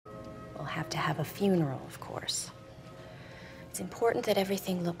have to have a funeral, of course. It's important that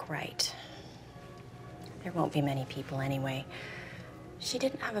everything look right. There won't be many people anyway. She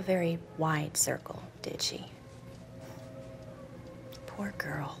didn't have a very wide circle, did she? Poor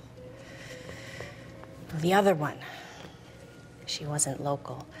girl. The other one, she wasn't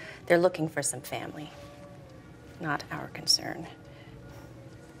local. They're looking for some family. Not our concern.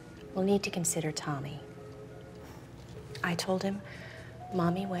 We'll need to consider Tommy. I told him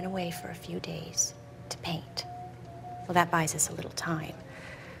Mommy went away for a few days to paint. Well, that buys us a little time.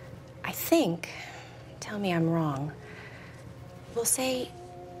 I think, tell me I'm wrong, we'll say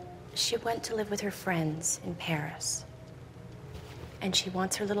she went to live with her friends in Paris. And she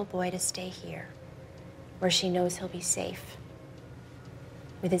wants her little boy to stay here, where she knows he'll be safe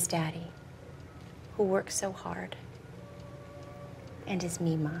with his daddy, who works so hard, and his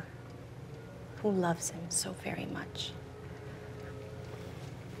Mima, who loves him so very much.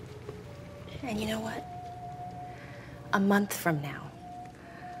 And you know what? A month from now,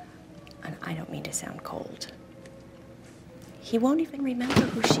 and I don't mean to sound cold, he won't even remember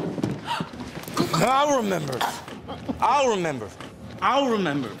who she... I'll remember. I'll remember. I'll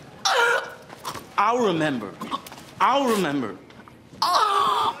remember. I'll remember. I'll remember.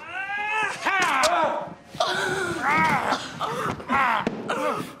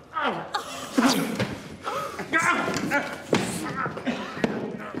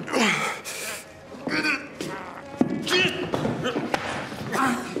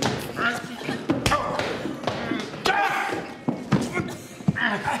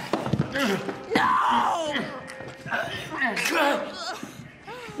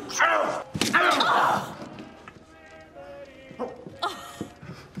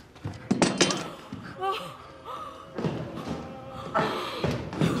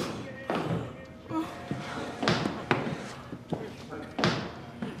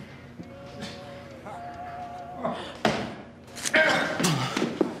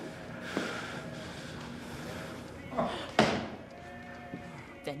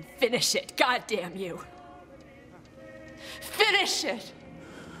 Then finish it, goddamn you! Finish it!